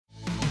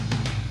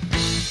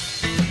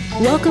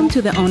Welcome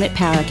to the Own It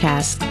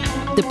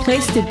Powercast, the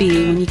place to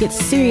be when you get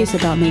serious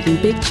about making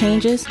big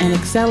changes and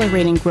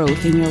accelerating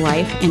growth in your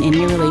life and in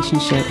your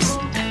relationships.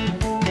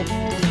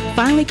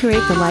 Finally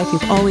create the life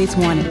you've always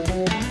wanted,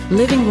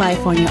 living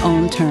life on your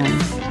own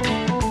terms.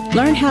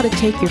 Learn how to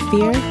take your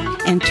fear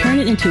and turn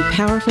it into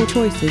powerful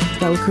choices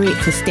that will create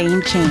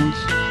sustained change.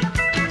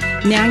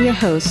 Now your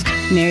host,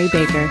 Mary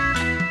Baker.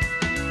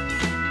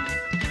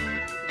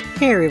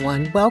 Hey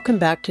everyone, welcome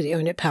back to the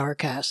Own It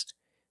Powercast,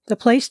 the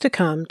place to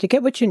come to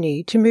get what you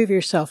need to move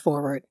yourself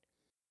forward.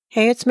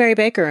 Hey, it's Mary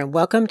Baker and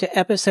welcome to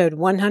episode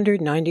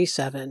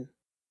 197.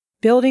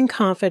 Building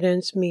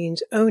confidence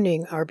means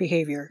owning our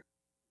behavior.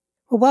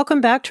 Well,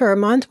 welcome back to our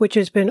month, which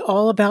has been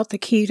all about the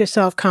key to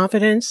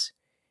self-confidence,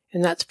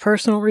 and that's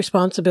personal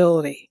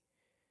responsibility.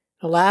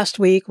 Last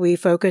week, we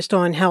focused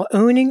on how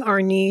owning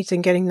our needs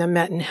and getting them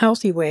met in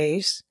healthy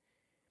ways.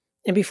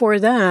 And before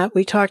that,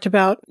 we talked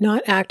about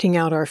not acting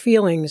out our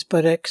feelings,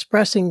 but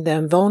expressing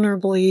them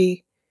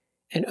vulnerably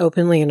and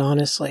openly and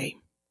honestly.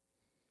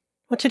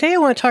 Well, today I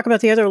want to talk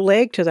about the other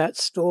leg to that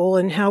stool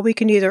and how we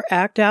can either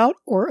act out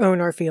or own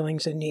our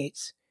feelings and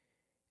needs.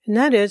 And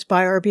that is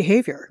by our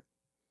behavior.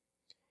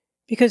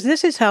 Because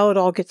this is how it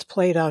all gets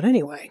played out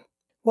anyway.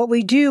 What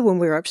we do when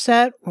we're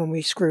upset, when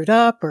we screwed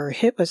up or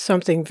hit with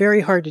something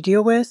very hard to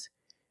deal with,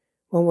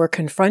 when we're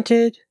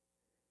confronted,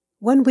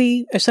 when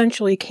we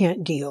essentially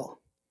can't deal.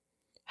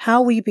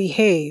 How we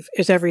behave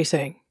is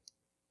everything.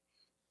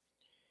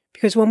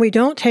 Because when we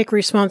don't take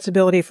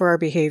responsibility for our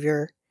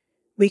behavior,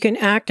 we can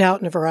act out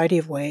in a variety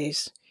of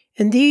ways.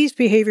 And these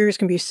behaviors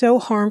can be so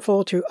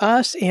harmful to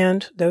us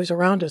and those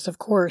around us, of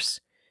course.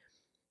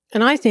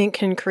 And I think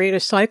can create a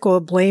cycle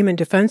of blame and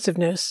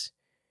defensiveness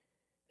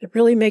that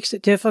really makes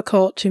it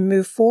difficult to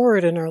move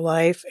forward in our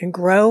life and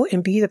grow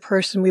and be the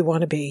person we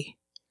want to be.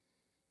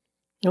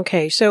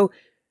 Okay, so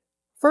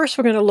first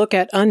we're going to look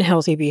at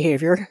unhealthy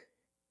behavior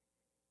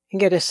and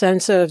get a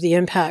sense of the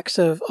impacts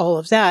of all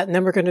of that. And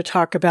then we're going to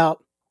talk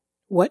about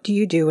what do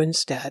you do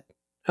instead.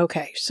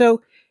 Okay,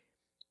 so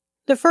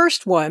the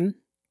first one,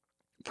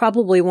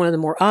 probably one of the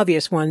more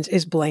obvious ones,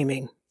 is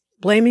blaming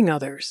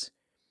others.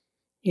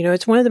 You know,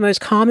 it's one of the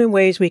most common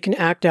ways we can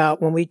act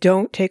out when we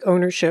don't take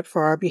ownership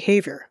for our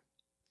behavior.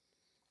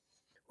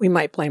 We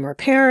might blame our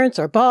parents,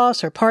 our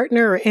boss, our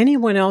partner, or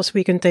anyone else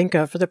we can think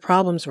of for the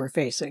problems we're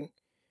facing.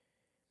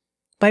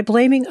 By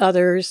blaming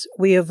others,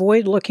 we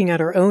avoid looking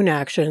at our own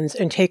actions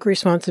and take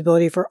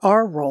responsibility for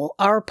our role,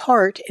 our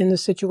part in the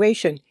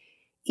situation,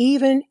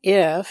 even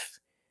if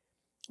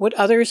what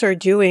others are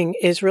doing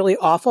is really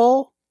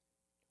awful.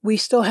 We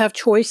still have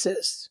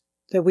choices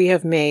that we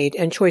have made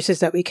and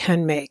choices that we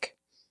can make.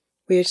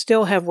 We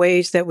still have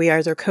ways that we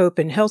either cope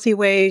in healthy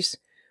ways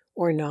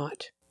or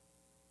not.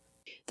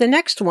 The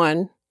next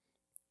one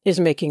is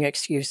making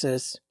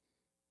excuses.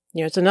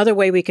 You know, it's another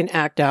way we can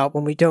act out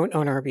when we don't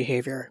own our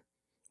behavior.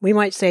 We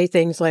might say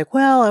things like,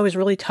 well, I was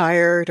really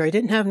tired, or I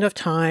didn't have enough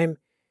time,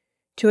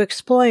 to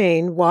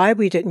explain why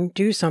we didn't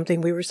do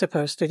something we were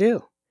supposed to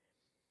do.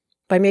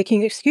 By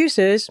making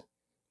excuses,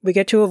 we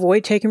get to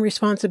avoid taking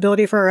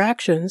responsibility for our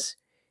actions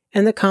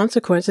and the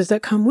consequences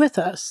that come with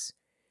us.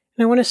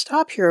 And I want to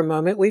stop here a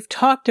moment. We've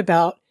talked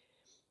about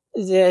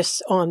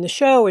this on the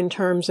show in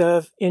terms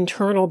of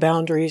internal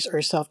boundaries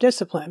or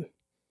self-discipline.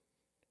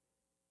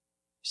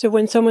 So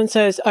when someone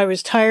says, I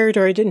was tired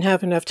or I didn't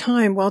have enough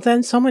time, well,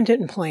 then someone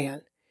didn't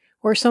plan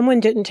or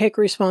someone didn't take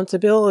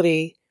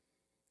responsibility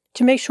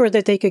to make sure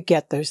that they could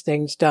get those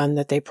things done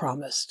that they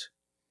promised.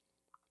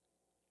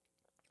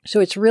 So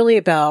it's really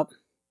about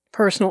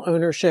personal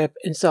ownership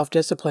and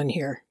self-discipline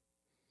here.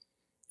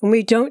 When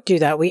we don't do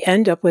that, we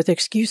end up with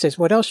excuses.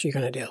 What else are you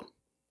going to do?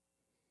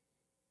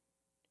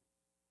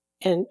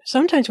 And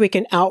sometimes we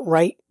can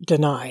outright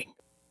deny.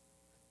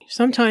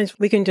 Sometimes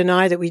we can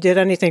deny that we did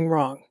anything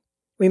wrong.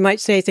 We might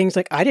say things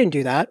like, I didn't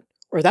do that,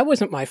 or that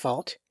wasn't my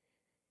fault,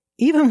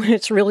 even when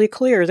it's really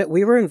clear that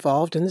we were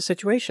involved in the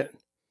situation.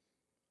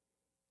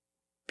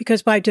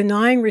 Because by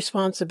denying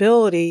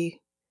responsibility,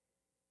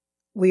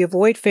 we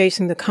avoid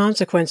facing the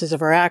consequences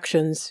of our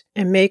actions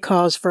and may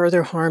cause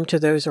further harm to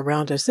those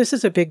around us. This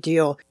is a big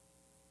deal.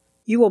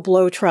 You will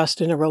blow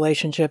trust in a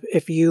relationship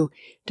if you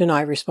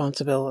deny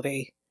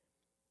responsibility.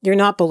 You're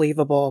not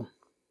believable.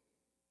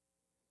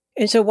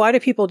 And so why do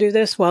people do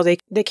this? Well,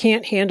 they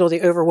can't handle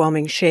the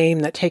overwhelming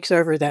shame that takes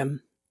over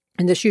them.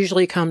 And this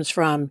usually comes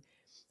from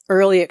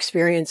early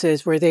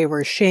experiences where they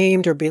were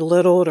shamed or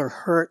belittled or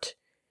hurt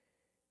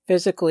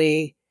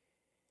physically,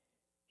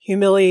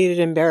 humiliated,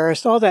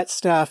 embarrassed, all that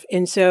stuff.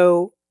 And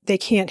so they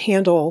can't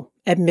handle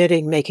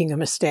admitting making a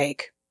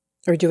mistake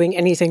or doing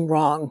anything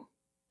wrong.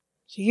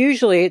 So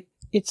usually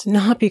it's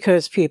not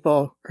because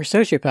people are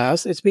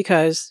sociopaths. It's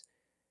because,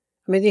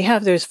 they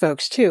have those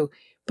folks too,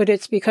 but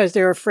it's because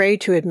they're afraid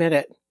to admit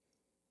it.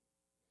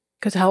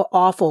 Because how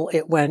awful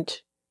it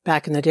went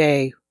back in the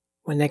day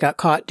when they got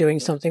caught doing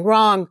something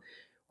wrong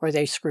or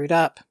they screwed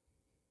up.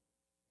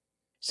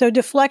 So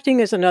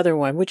deflecting is another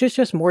one, which is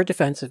just more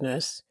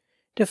defensiveness.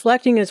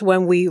 Deflecting is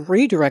when we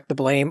redirect the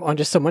blame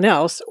onto someone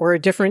else or a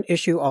different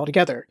issue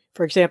altogether.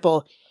 For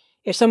example,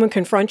 if someone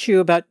confronts you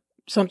about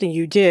something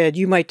you did,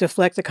 you might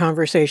deflect the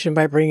conversation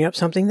by bringing up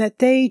something that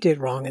they did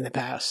wrong in the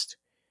past.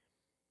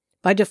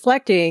 By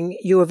deflecting,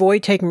 you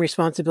avoid taking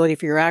responsibility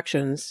for your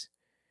actions.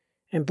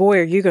 And boy,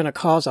 are you going to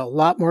cause a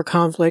lot more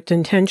conflict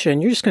and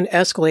tension. You're just going to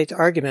escalate the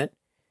argument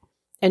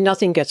and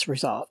nothing gets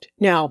resolved.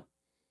 Now,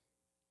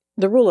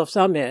 the rule of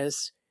thumb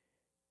is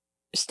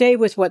stay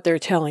with what they're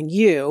telling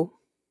you.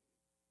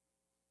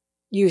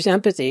 Use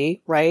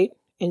empathy, right?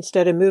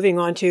 Instead of moving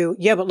on to,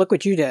 yeah, but look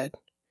what you did.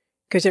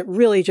 Because it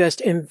really just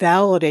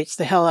invalidates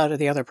the hell out of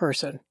the other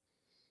person.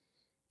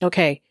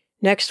 Okay,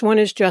 next one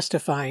is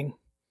justifying.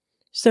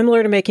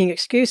 Similar to making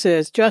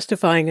excuses,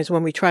 justifying is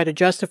when we try to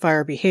justify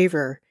our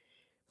behavior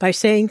by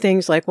saying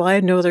things like, well, I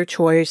had no other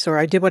choice, or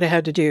I did what I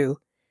had to do.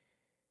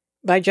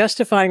 By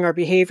justifying our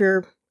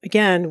behavior,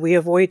 again, we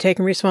avoid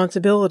taking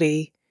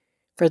responsibility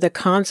for the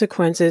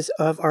consequences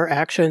of our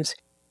actions.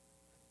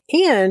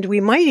 And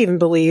we might even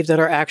believe that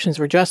our actions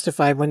were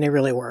justified when they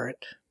really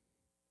weren't.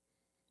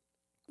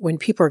 When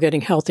people are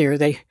getting healthier,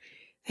 they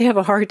have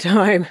a hard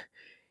time,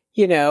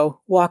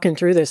 walking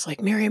through this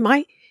like, Mary, am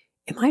I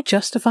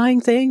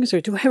justifying things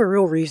or do I have a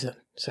real reason?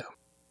 So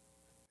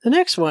the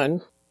next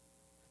one,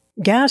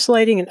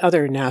 gaslighting and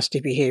other nasty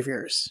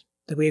behaviors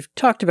that we've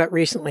talked about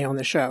recently on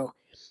the show.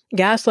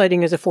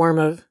 Gaslighting is a form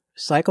of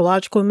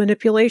psychological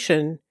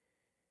manipulation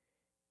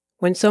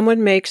when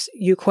someone makes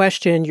you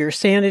question your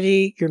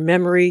sanity, your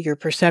memory, your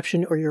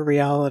perception, or your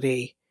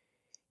reality.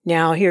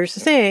 Now, here's the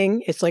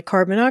thing. It's like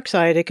carbon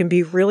monoxide. It can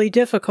be really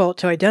difficult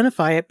to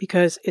identify it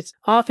because it's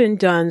often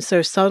done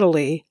so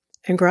subtly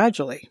and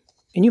gradually.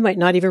 And you might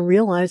not even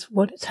realize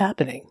what is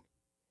happening.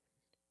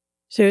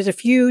 So there's a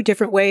few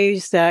different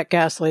ways that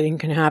gaslighting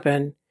can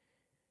happen.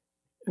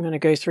 I'm going to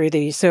go through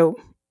these. So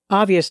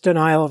obvious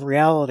denial of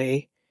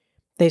reality.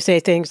 They say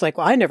things like,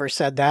 well, I never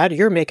said that.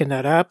 You're making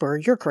that up, or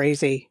you're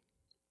crazy.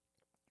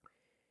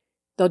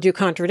 They'll do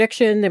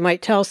contradiction. They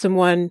might tell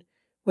someone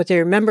what they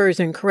remember is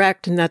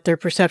incorrect and that their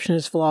perception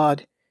is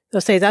flawed. They'll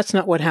say, that's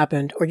not what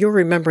happened, or you're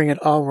remembering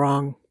it all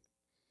wrong.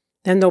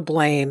 Then they'll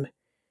blame.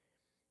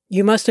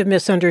 You must have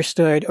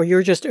misunderstood, or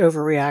you're just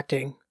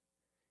overreacting.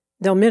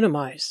 They'll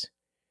minimize.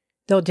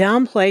 They'll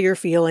downplay your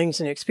feelings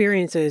and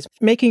experiences,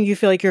 making you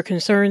feel like your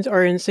concerns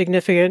are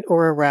insignificant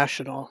or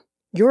irrational.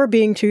 You're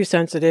being too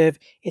sensitive.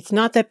 It's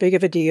not that big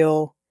of a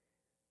deal.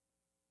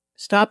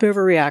 Stop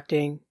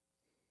overreacting.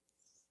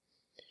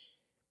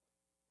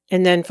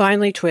 And then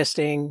finally,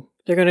 twisting.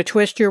 They're going to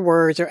twist your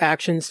words or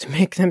actions to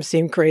make them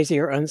seem crazy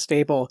or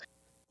unstable.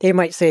 They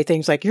might say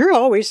things like, you're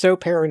always so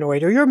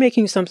paranoid, or you're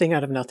making something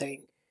out of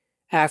nothing,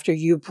 after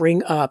you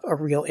bring up a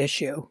real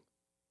issue.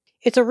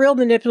 It's a real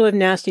manipulative,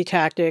 nasty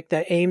tactic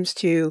that aims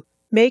to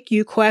make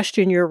you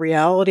question your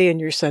reality and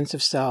your sense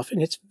of self,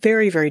 and it's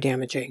very, very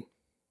damaging.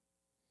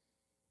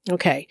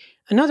 Okay,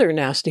 another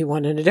nasty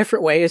one in a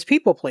different way is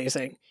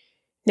people-pleasing.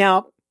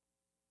 Now,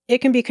 it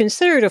can be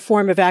considered a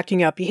form of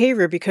acting out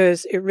behavior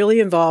because it really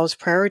involves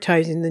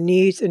prioritizing the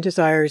needs and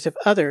desires of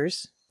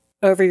others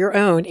over your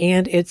own,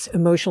 and it's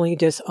emotionally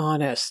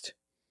dishonest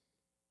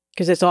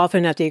because it's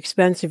often at the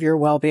expense of your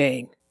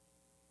well-being.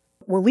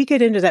 When we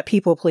get into that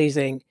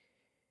people-pleasing,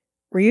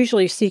 we're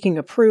usually seeking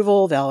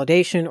approval,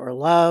 validation, or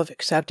love,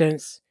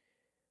 acceptance,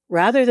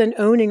 rather than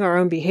owning our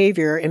own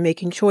behavior and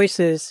making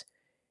choices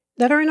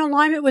that are in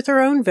alignment with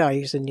our own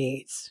values and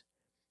needs.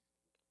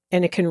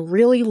 And it can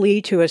really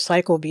lead to a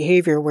cycle of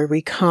behavior where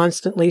we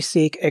constantly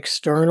seek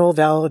external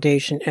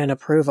validation and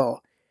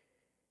approval.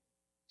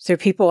 So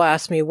people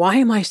ask me, why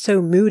am I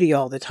so moody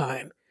all the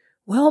time?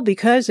 Well,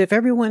 because if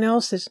everyone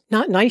else is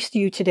not nice to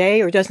you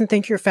today or doesn't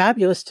think you're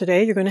fabulous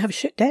today, you're going to have a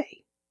shit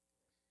day.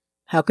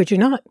 How could you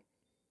not?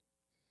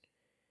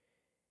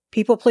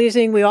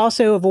 People-pleasing, we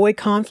also avoid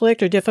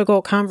conflict or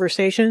difficult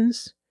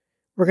conversations.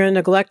 We're going to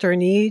neglect our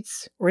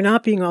needs. We're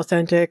not being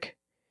authentic.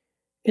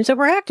 And so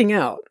we're acting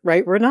out,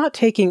 right? We're not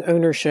taking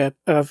ownership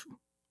of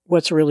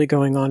what's really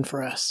going on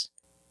for us.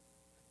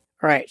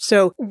 All right,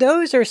 so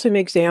those are some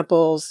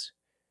examples.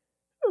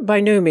 By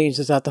no means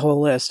is that the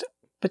whole list,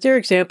 but they're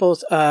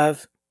examples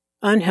of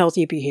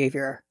unhealthy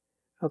behavior,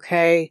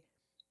 okay?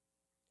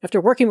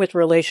 After working with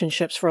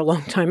relationships for a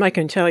long time, I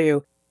can tell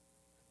you,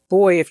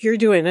 boy, if you're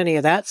doing any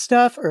of that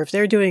stuff, or if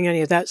they're doing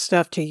any of that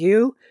stuff to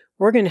you,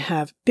 we're going to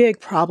have big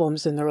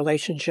problems in the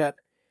relationship.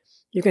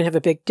 You're going to have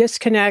a big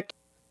disconnect.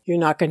 You're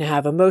not going to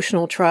have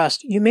emotional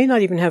trust. You may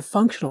not even have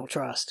functional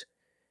trust.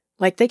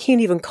 Like they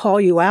can't even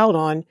call you out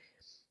on,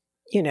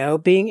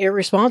 being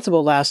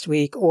irresponsible last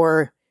week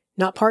or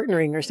not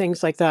partnering or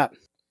things like that.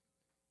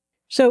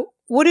 So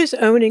what does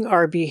owning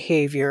our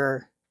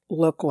behavior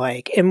look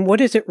like and what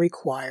does it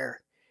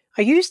require?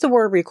 I use the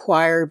word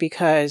require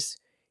because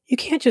you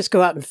can't just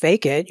go out and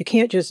fake it. You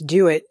can't just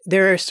do it.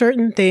 There are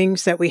certain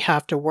things that we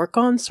have to work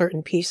on,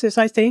 certain pieces,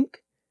 I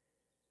think,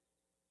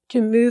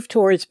 to move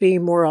towards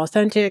being more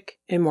authentic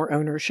and more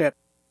ownership.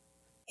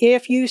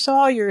 If you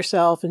saw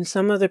yourself in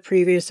some of the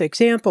previous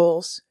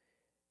examples,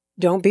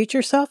 don't beat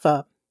yourself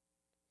up.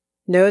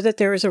 Know that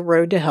there is a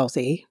road to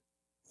healthy.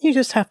 You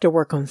just have to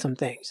work on some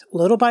things,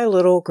 little by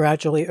little,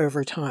 gradually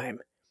over time.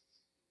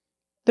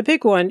 The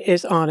big one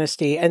is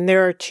honesty, and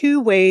there are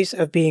two ways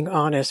of being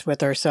honest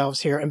with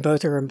ourselves here, and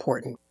both are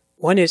important.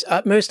 One is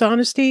utmost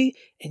honesty,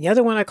 and the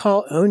other one I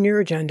call own your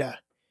agenda.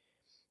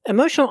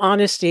 Emotional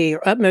honesty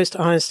or utmost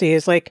honesty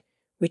is like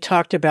we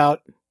talked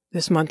about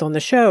this month on the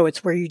show.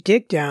 It's where you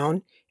dig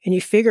down and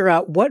you figure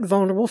out what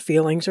vulnerable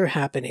feelings are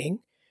happening,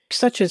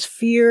 such as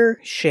fear,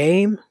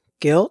 shame,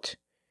 guilt,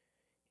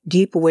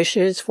 deep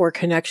wishes for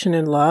connection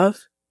and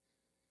love.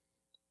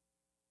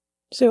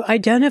 So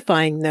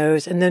identifying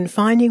those and then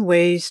finding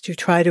ways to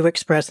try to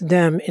express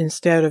them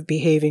instead of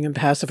behaving in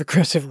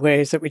passive-aggressive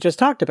ways that we just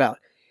talked about.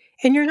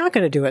 And you're not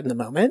going to do it in the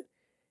moment.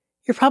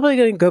 You're probably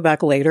going to go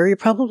back later. You're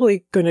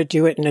probably going to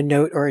do it in a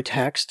note or a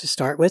text to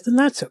start with, and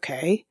that's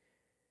okay.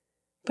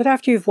 But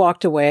after you've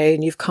walked away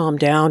and you've calmed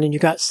down and you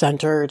got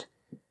centered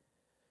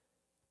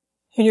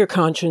and your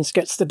conscience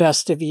gets the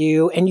best of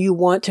you and you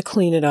want to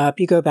clean it up,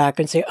 you go back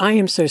and say, I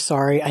am so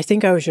sorry. I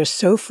think I was just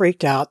so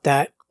freaked out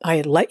that I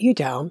had let you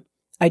down.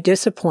 I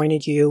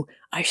disappointed you.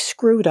 I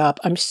screwed up.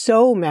 I'm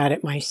so mad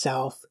at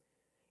myself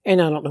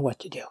and I don't know what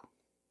to do.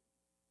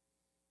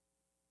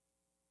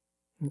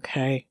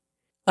 Okay.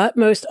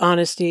 Utmost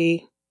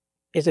honesty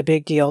is a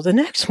big deal. The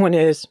next one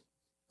is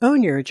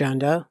own your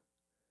agenda.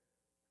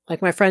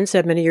 Like my friend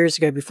said many years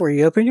ago, before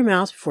you open your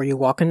mouth, before you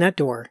walk in that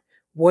door,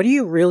 what are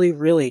you really,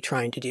 really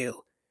trying to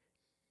do?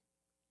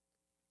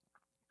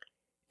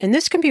 And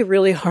this can be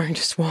really hard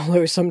to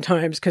swallow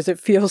sometimes because it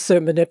feels so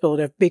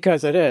manipulative,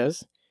 because it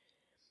is.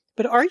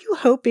 But are you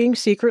hoping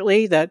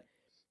secretly that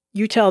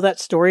you tell that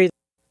story,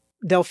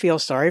 they'll feel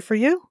sorry for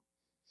you?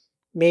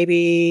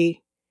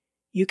 Maybe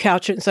you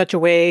couch it in such a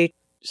way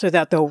so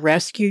that they'll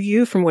rescue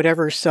you from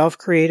whatever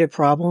self-created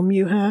problem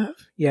you have.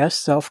 Yes,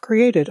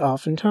 self-created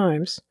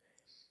oftentimes.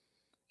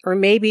 Or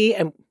maybe,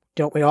 and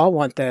don't we all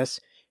want this,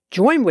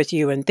 join with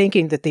you in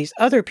thinking that these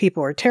other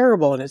people are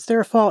terrible and it's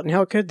their fault and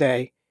how could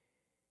they?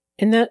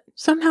 And that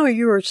somehow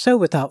you are so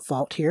without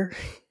fault here.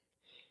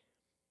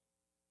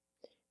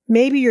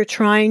 Maybe you're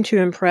trying to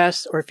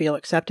impress or feel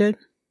accepted.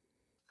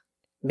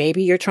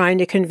 Maybe you're trying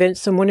to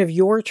convince someone of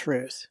your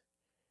truth.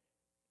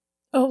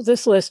 Oh,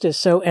 this list is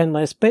so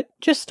endless, but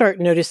just start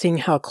noticing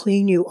how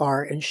clean you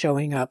are in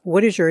showing up.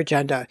 What is your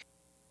agenda?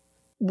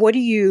 What do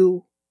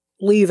you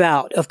leave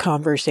out of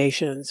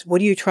conversations? What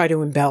do you try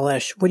to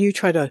embellish? What do you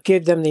try to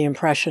give them the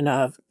impression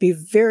of? Be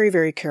very,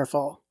 very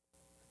careful.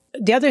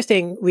 The other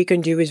thing we can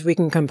do is we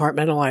can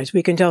compartmentalize.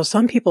 We can tell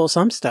some people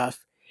some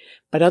stuff,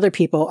 but other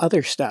people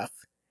other stuff.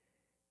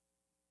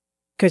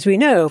 Because we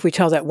know if we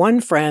tell that one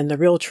friend the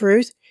real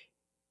truth,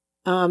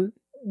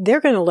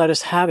 they're going to let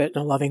us have it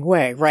in a loving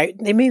way, right?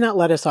 They may not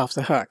let us off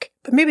the hook,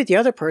 but maybe the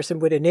other person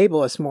would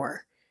enable us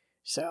more.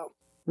 So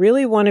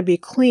really want to be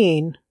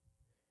clean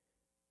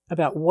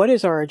about what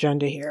is our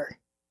agenda here.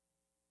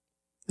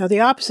 Now, the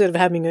opposite of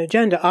having an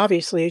agenda,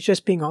 obviously, is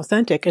just being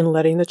authentic and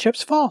letting the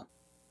chips fall.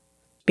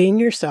 Being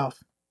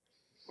yourself.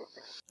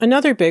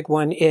 Another big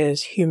one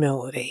is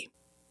humility.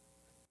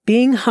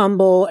 Being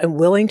humble and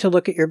willing to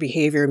look at your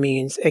behavior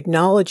means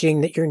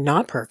acknowledging that you're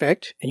not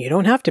perfect, and you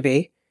don't have to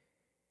be,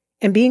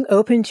 and being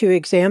open to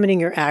examining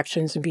your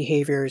actions and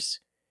behaviors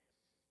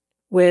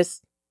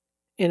with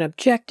an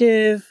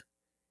objective,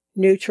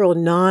 neutral,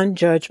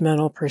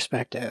 non-judgmental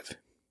perspective.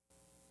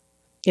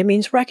 It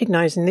means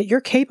recognizing that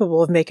you're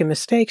capable of making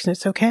mistakes and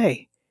it's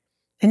okay,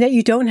 and that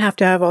you don't have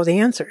to have all the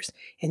answers,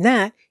 and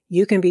that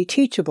you can be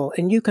teachable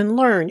and you can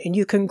learn and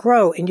you can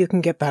grow and you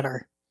can get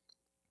better.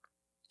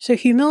 So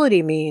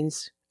humility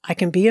means I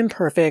can be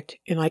imperfect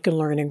and I can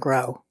learn and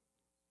grow.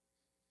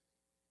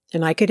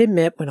 And I can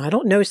admit when I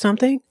don't know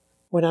something,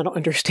 when I don't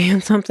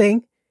understand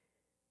something,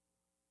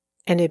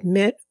 and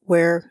admit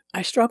where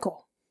I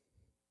struggle.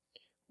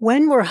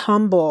 When we're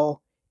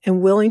humble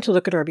and willing to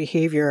look at our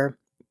behavior,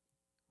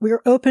 we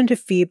are open to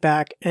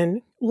feedback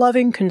and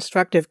loving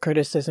constructive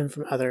criticism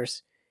from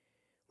others.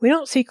 We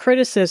don't see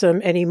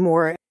criticism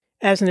anymore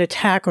as an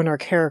attack on our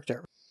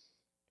character,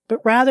 but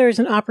rather as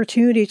an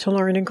opportunity to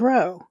learn and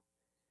grow.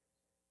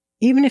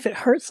 Even if it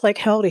hurts like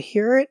hell to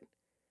hear it,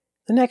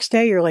 the next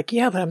day you're like,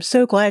 yeah, but I'm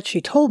so glad she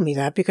told me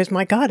that because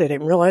my God, I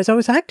didn't realize I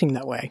was acting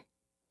that way.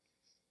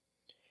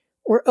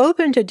 We're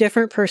open to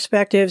different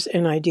perspectives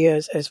and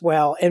ideas as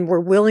well, and we're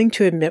willing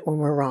to admit when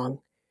we're wrong.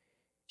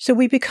 So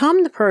we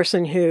become the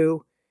person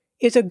who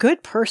is a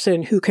good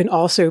person who can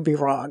also be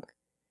wrong.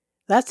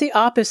 That's the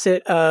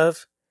opposite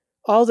of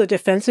all the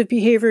defensive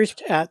behaviors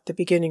at the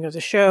beginning of the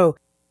show.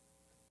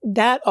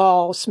 That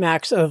all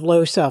smacks of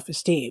low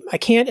self-esteem. I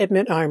can't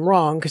admit I'm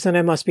wrong because then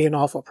I must be an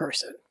awful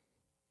person.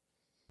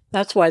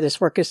 That's why this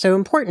work is so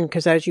important,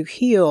 because as you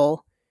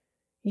heal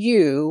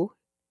you,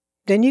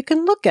 then you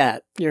can look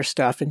at your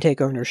stuff and take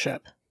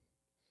ownership.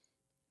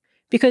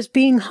 Because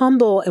being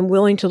humble and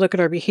willing to look at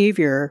our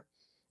behavior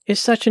is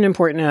such an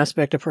important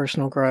aspect of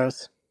personal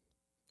growth.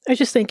 I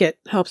just think it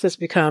helps us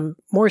become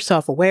more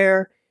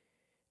self-aware,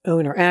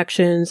 own our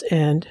actions,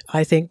 and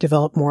I think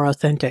develop more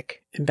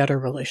authentic and better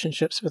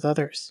relationships with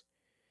others.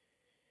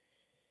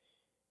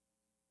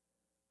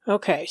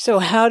 Okay, so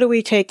how do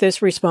we take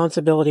this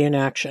responsibility in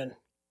action?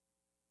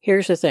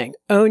 Here's the thing.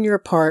 Own your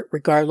part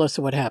regardless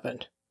of what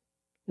happened.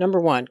 Number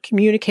 1,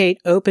 communicate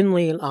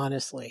openly and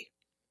honestly.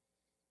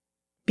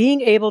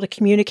 Being able to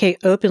communicate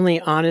openly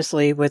and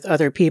honestly with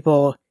other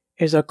people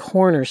is a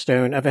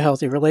cornerstone of a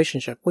healthy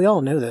relationship. We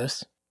all know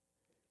this.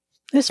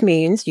 This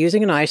means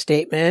using an I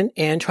statement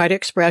and try to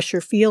express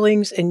your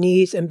feelings and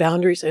needs and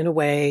boundaries in a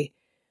way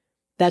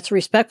that's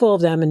respectful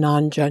of them and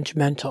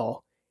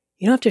non-judgmental.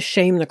 You don't have to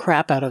shame the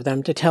crap out of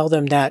them to tell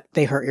them that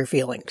they hurt your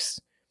feelings.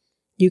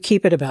 You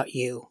keep it about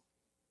you.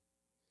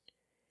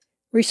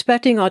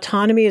 Respecting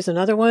autonomy is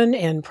another one,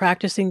 and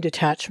practicing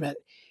detachment.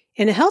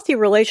 In a healthy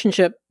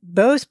relationship,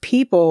 both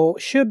people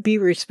should be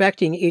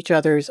respecting each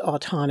other's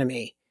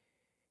autonomy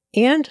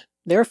and,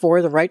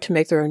 therefore, the right to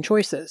make their own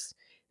choices.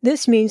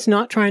 This means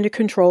not trying to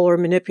control or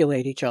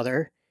manipulate each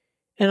other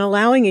and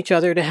allowing each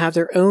other to have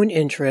their own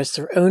interests,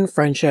 their own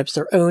friendships,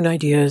 their own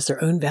ideas,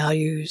 their own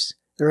values,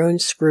 their own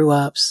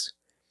screw-ups,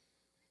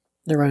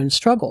 their own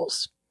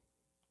struggles.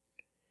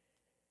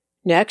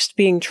 Next,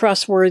 being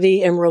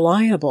trustworthy and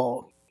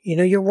reliable.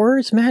 Your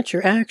words match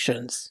your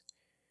actions.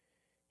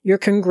 You're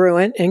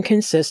congruent and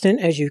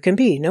consistent as you can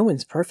be. No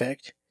one's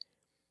perfect.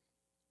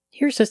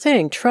 Here's the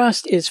thing.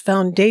 Trust is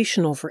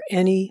foundational for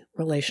any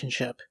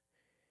relationship.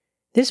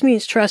 This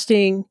means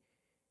trusting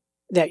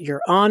that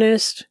you're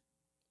honest,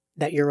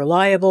 that you're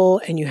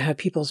reliable, and you have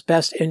people's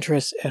best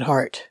interests at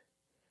heart.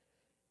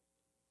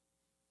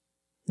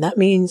 That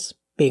means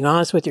being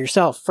honest with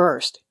yourself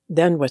first,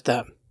 then with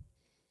them.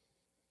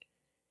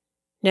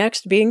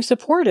 Next, being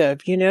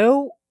supportive.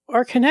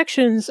 Our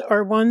connections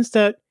are ones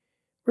that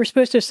we're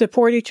supposed to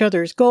support each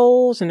other's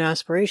goals and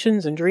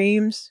aspirations and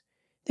dreams.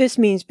 This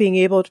means being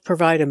able to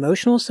provide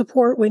emotional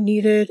support when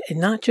needed and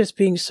not just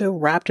being so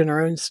wrapped in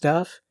our own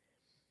stuff.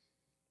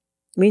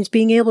 It means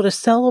being able to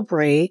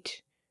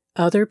celebrate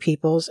other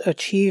people's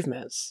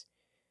achievements.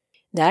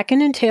 That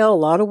can entail a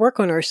lot of work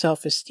on our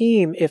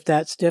self-esteem if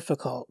that's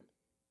difficult.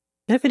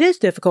 And if it is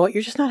difficult,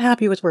 you're just not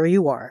happy with where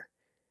you are.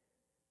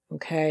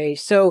 Okay,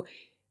 so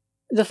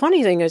the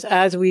funny thing is,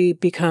 as we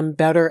become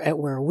better at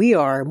where we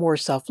are, more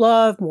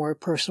self-love, more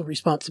personal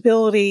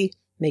responsibility,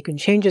 making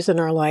changes in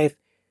our life,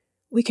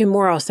 we can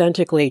more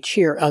authentically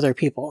cheer other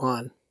people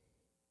on.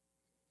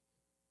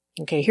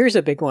 Okay, here's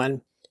a big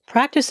one.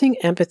 Practicing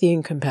empathy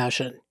and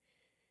compassion.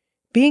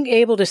 Being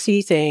able to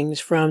see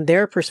things from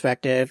their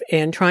perspective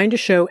and trying to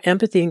show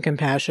empathy and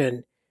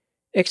compassion,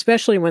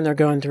 especially when they're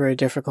going through a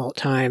difficult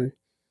time,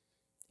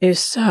 is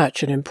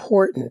such an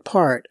important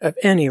part of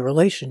any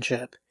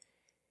relationship.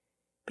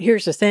 But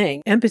here's the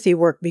thing. Empathy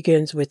work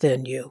begins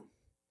within you,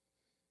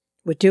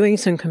 with doing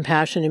some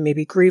compassion and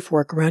maybe grief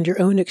work around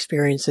your own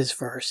experiences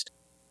first.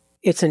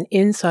 It's an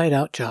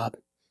inside-out job.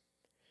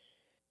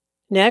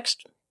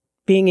 Next,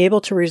 being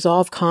able to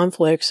resolve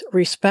conflicts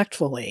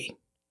respectfully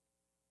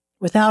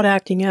without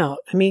acting out.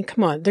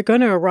 Come on, they're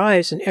going to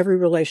arise in every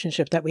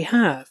relationship that we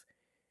have.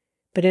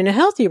 But in a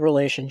healthy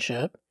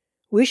relationship,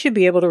 we should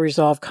be able to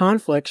resolve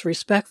conflicts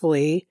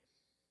respectfully.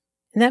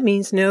 And that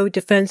means no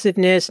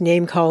defensiveness,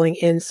 name-calling,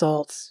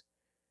 insults,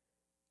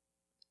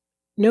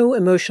 no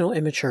emotional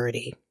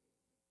immaturity.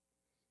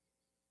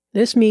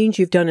 This means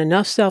you've done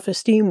enough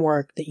self-esteem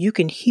work that you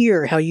can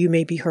hear how you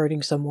may be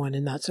hurting someone,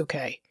 and that's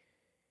okay.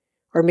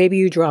 Or maybe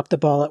you dropped the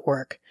ball at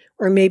work,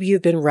 or maybe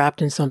you've been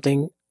wrapped in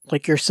something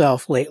like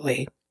yourself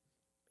lately,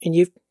 and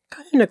you've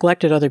kind of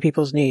neglected other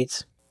people's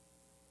needs.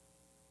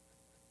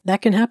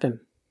 That can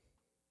happen.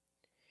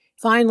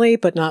 Finally,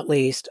 but not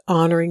least,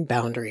 honoring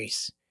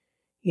boundaries.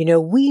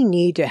 We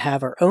need to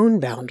have our own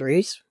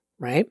boundaries,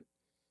 right?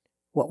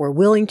 What we're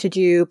willing to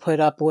do, put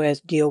up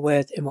with, deal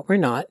with, and what we're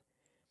not,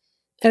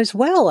 as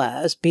well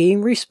as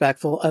being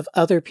respectful of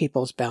other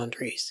people's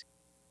boundaries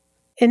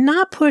and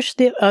not push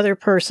the other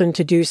person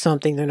to do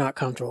something they're not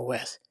comfortable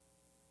with.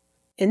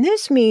 And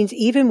this means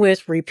even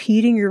with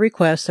repeating your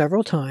request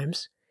several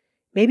times,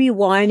 maybe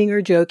whining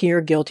or joking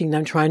or guilting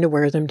them, trying to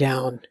wear them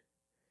down.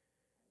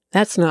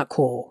 That's not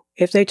cool.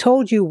 If they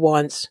told you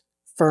once,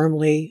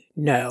 firmly,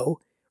 no,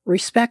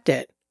 respect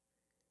it.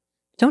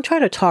 Don't try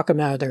to talk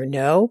them out of their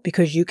no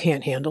because you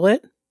can't handle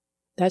it.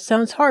 That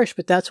sounds harsh,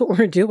 but that's what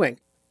we're doing.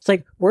 It's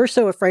like we're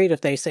so afraid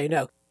if they say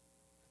no.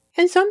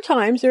 And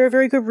sometimes there are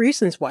very good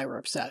reasons why we're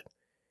upset.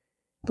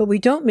 But we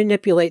don't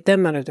manipulate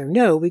them out of their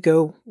no. We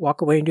go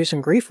walk away and do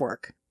some grief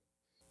work.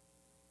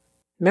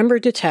 Remember,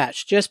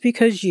 detach. Just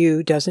because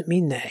you doesn't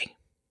mean they.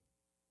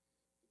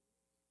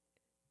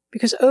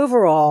 Because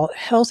overall,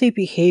 healthy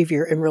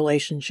behavior in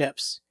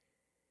relationships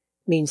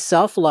means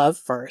self-love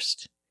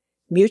first,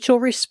 mutual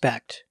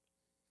respect,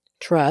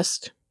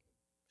 trust,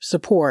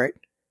 support,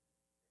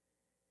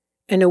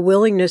 and a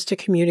willingness to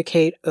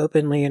communicate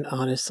openly and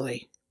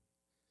honestly.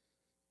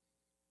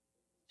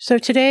 So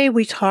today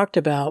we talked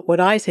about what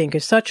I think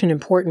is such an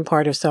important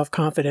part of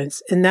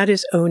self-confidence, and that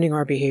is owning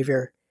our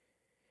behavior,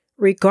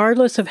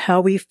 regardless of how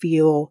we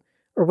feel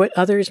or what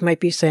others might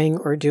be saying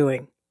or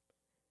doing.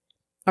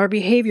 Our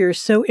behavior is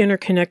so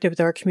interconnected with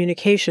our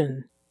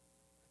communication.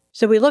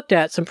 So we looked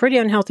at some pretty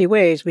unhealthy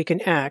ways we can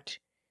act,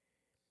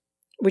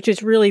 which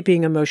is really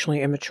being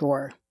emotionally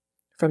immature,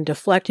 from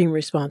deflecting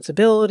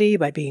responsibility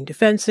by being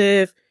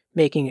defensive,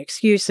 making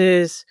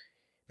excuses,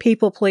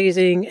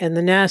 people-pleasing, and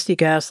the nasty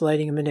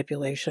gaslighting and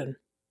manipulation.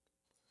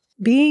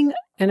 Being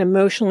an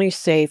emotionally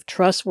safe,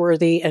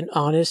 trustworthy, and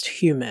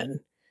honest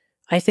human,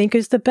 I think,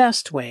 is the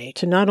best way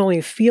to not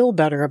only feel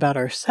better about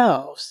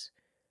ourselves,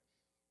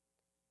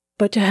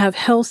 but to have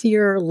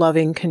healthier,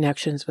 loving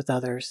connections with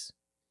others.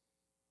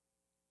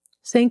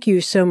 Thank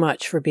you so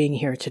much for being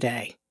here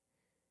today.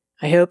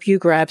 I hope you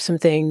grab some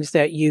things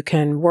that you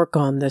can work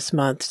on this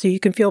month so you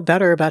can feel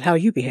better about how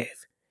you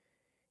behave.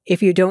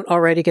 If you don't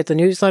already get the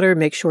newsletter,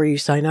 make sure you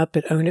sign up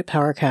at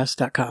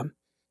ownitpowercast.com.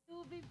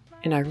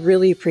 And I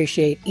really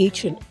appreciate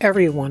each and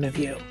every one of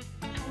you.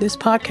 This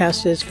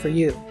podcast is for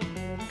you.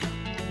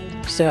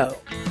 So,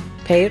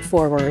 pay it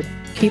forward,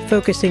 keep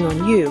focusing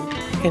on you,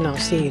 and I'll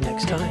see you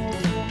next time.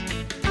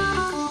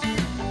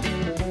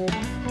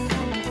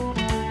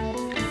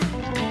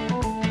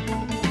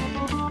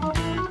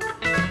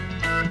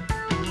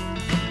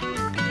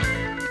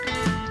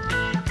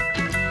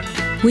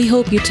 We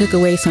hope you took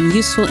away some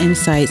useful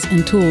insights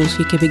and tools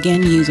you can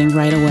begin using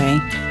right away.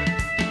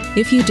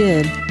 If you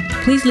did,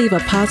 please leave a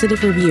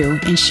positive review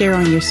and share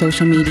on your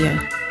social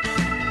media.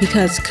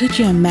 Because could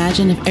you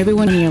imagine if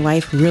everyone in your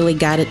life really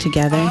got it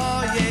together?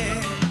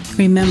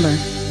 Remember,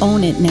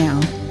 own it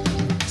now,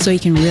 so you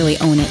can really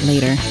own it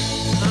later.